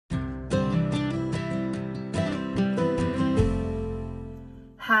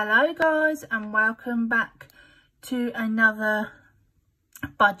Hello guys, and welcome back to another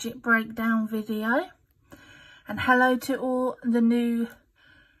budget breakdown video. And hello to all the new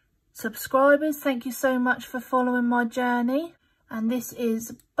subscribers. Thank you so much for following my journey. And this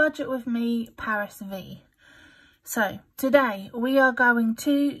is Budget With Me Paris V. So today we are going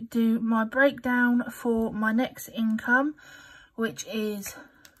to do my breakdown for my next income, which is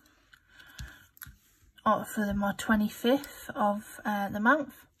for my 25th of the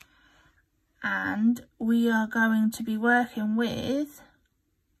month, and we are going to be working with,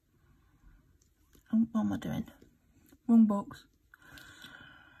 what am I doing? Wrong box.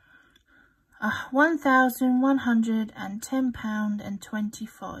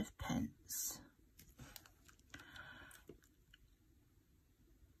 £1,110.25.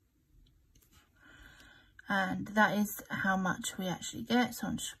 And that is how much we actually get, so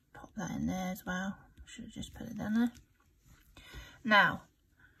I'll just pop that in there as well. Should have just put it down there. Now,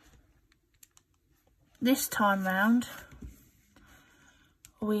 this time round,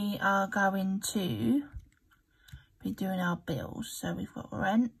 we are going to be doing our bills. So we've got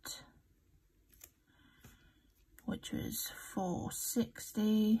rent, which was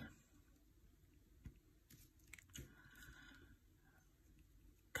 £460.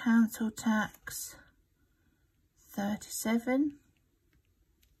 Council tax, £37.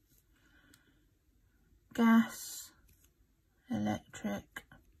 Gas, electric.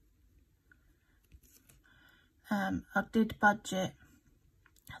 I did budget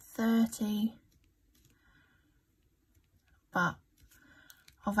 30, but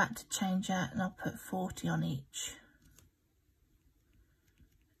I've had to change that and I'll put 40 on each.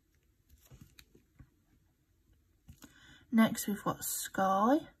 Next we've got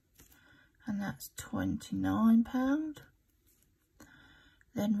Sky, and that's £29.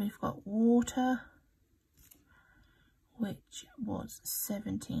 Then we've got water, which was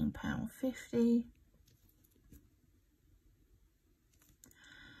 £17.50.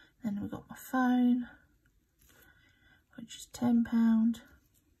 Then we've got my phone, which is £10.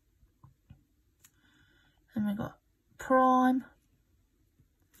 Then we've got Prime,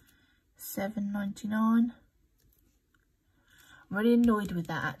 £7.99. I'm really annoyed with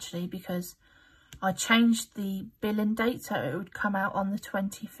that actually, because I changed the billing date so it would come out on the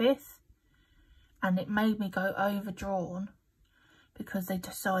 25th. And it made me go overdrawn because they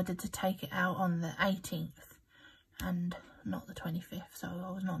decided to take it out on the 18th and not the 25th. So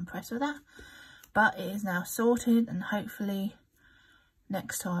I was not impressed with that. But it is now sorted, and hopefully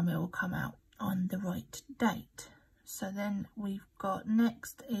next time it will come out on the right date. So then we've got,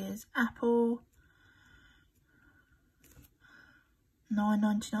 next is Apple,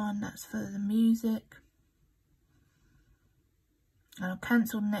 £9.99. That's for the music. And I've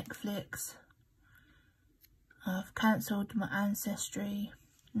cancelled Netflix. I've cancelled my Ancestry.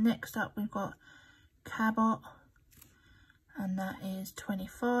 Next up we've got Cabot, and that is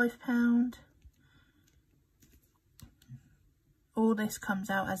 £25. All this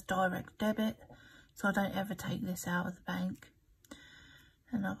comes out as direct debit, so I don't ever take this out of the bank.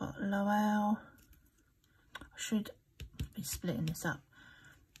 And I've got L'Oreal. I should be splitting this up.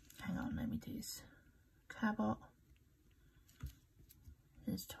 Hang on, let me do this. Cabot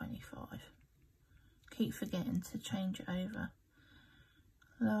is 25. Keep forgetting to change it over.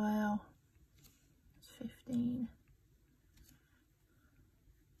 L'Oreal is 15.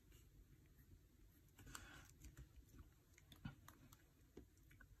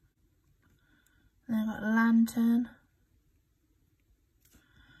 Then I've got Lantern.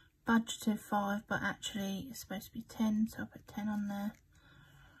 Budgeted 5, but actually it's supposed to be 10, so I'll put 10 on there.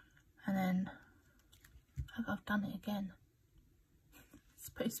 And then I've done it again. It's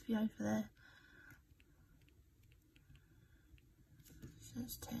supposed to be over there. So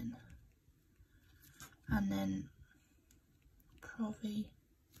it's 10. And then Provi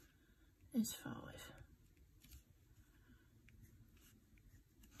is 5.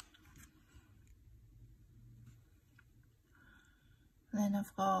 Then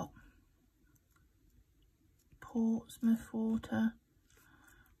I've got Portsmouth Water,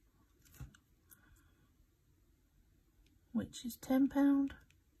 which is £10.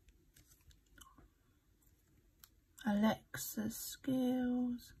 Alexa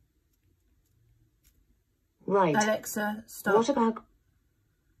skills. Right. Alexa, stop. What about...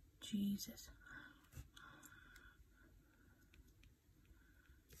 Jesus.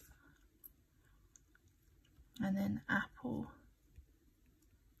 And then Apple.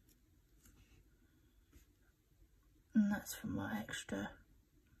 And that's for my extra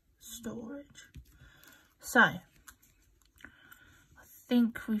storage. So, I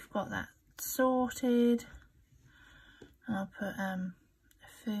think we've got that sorted. And I'll put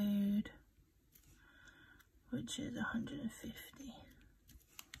food, which is 150.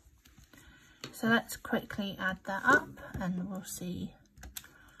 So let's quickly add that up and we'll see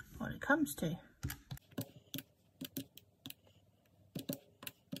what it comes to.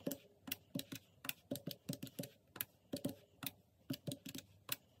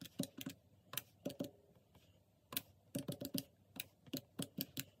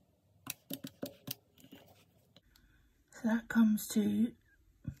 So that comes to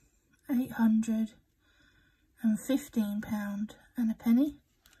 £815 and a penny.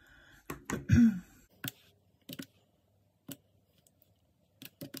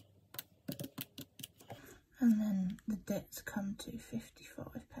 And then the debts come to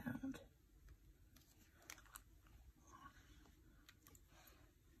 £55.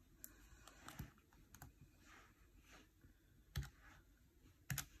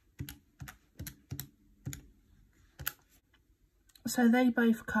 So they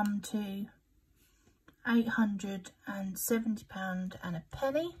both come to £870 and a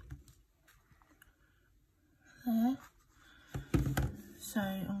penny. There. So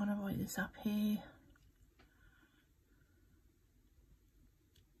I'm going to write this up here.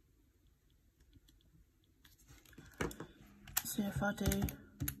 So if I do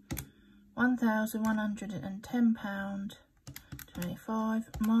 £1,110.25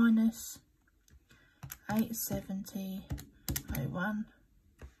 minus 870.01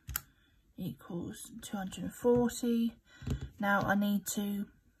 equals 240. Now I need to,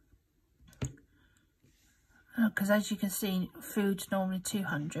 because as you can see, food's normally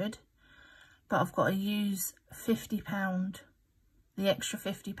 200, but I've got to use £50, the extra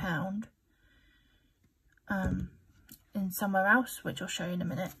 £50 in somewhere else, which I'll show you in a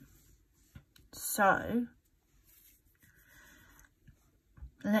minute. So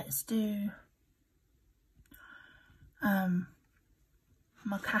let's do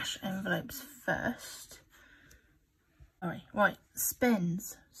my cash envelopes first. Right,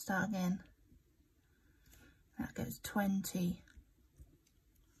 spends, start again. That goes 20.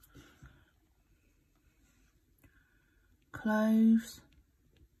 Clothes,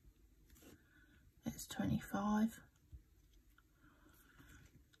 it's 25.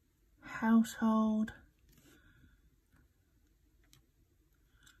 Household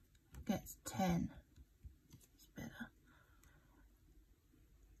gets 10. It's better.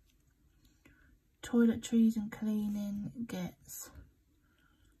 Toiletries and cleaning gets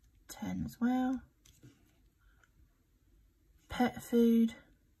 10 as well. Pet food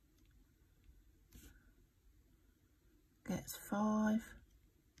gets 5.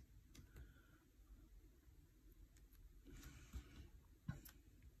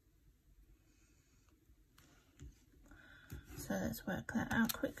 So let's work that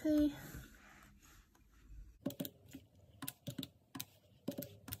out quickly.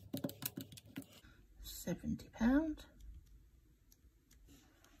 £70.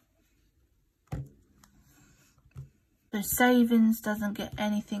 So savings doesn't get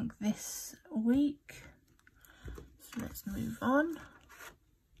anything this week. So let's move on.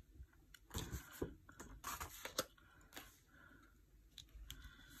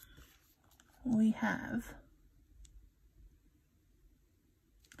 We have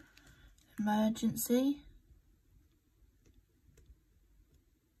emergency,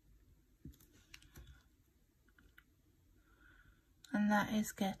 and that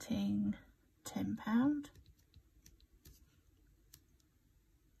is getting £10.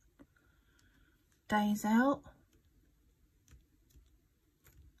 Days out,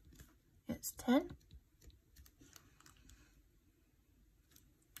 it's 10.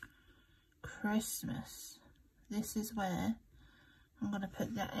 Christmas, this is where I'm going to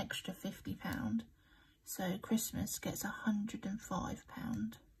put that extra £50. So Christmas gets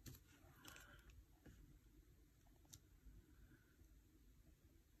 £105.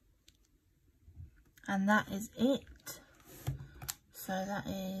 And that is it. So that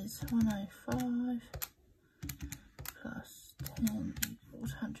is 105 plus 10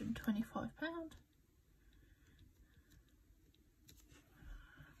 equals £125.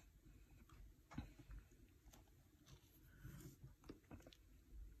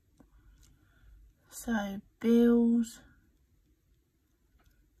 So bills,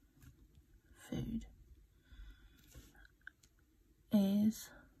 food is,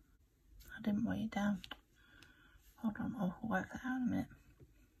 I didn't write it down. Hold on, I'll work that out in a minute.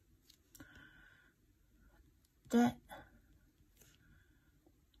 Debt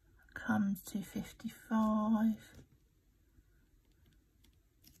comes to 55.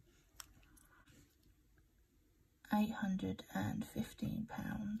 £815 and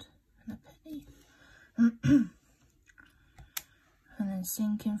a penny. And then then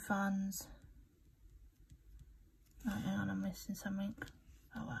sinking funds. Oh, hang on, I'm missing something.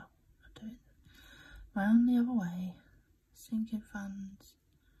 Oh well, I'll do it round the other way. Sinking funds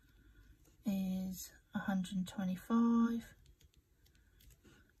is 125,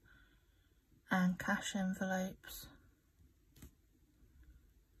 and cash envelopes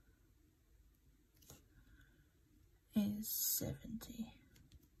is 70.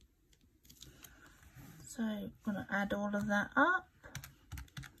 So I'm going to add all of that up.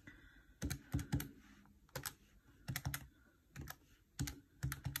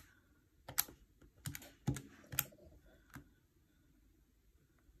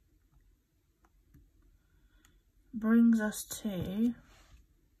 Brings us to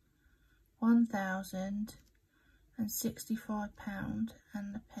 £1,065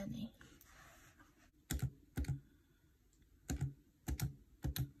 and a penny.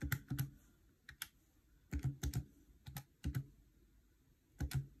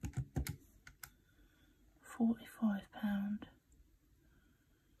 £45.24.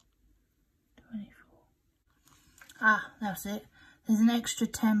 Ah, that's it. There's an extra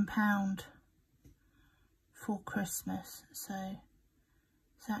 £10 for Christmas, so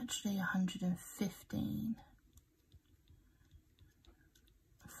it's actually 115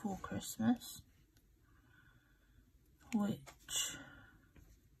 for Christmas, which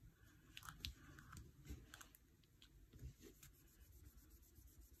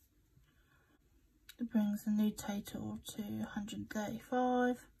brings the new total to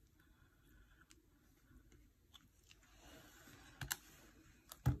 135.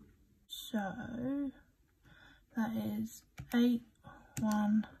 So that is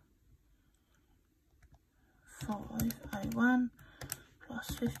 81501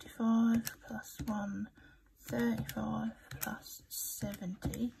 plus 55 plus 135 plus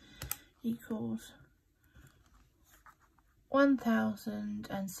 70 equals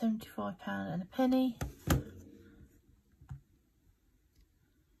 £1,075 and a penny.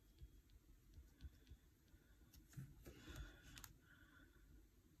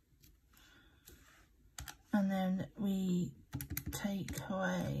 And then we take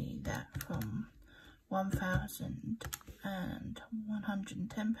away that from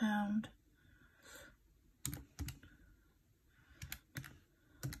 £1,110.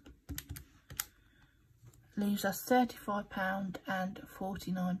 Leaves us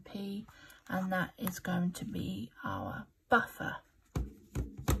 £35.49, and that is going to be our buffer.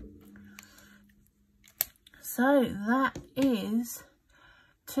 So that is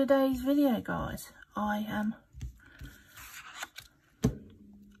today's video, guys. I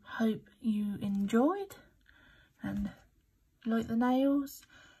hope you enjoyed and like the nails.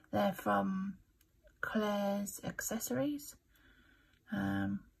 They're from Claire's Accessories.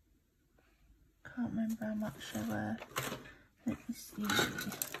 Can't remember how much they were. Let me see.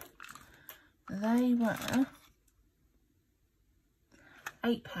 They were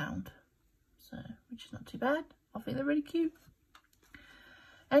 £8, so which is not too bad. I think they're really cute.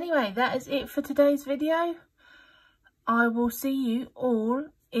 Anyway, that is it for today's video. I will see you all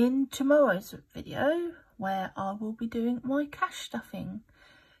in tomorrow's video, where I will be doing my cash stuffing.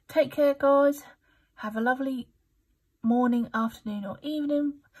 Take care, guys. Have a lovely morning, afternoon or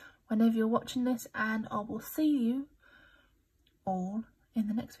evening whenever you're watching this, and I will see you all in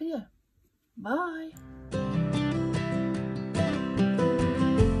the next video. Bye.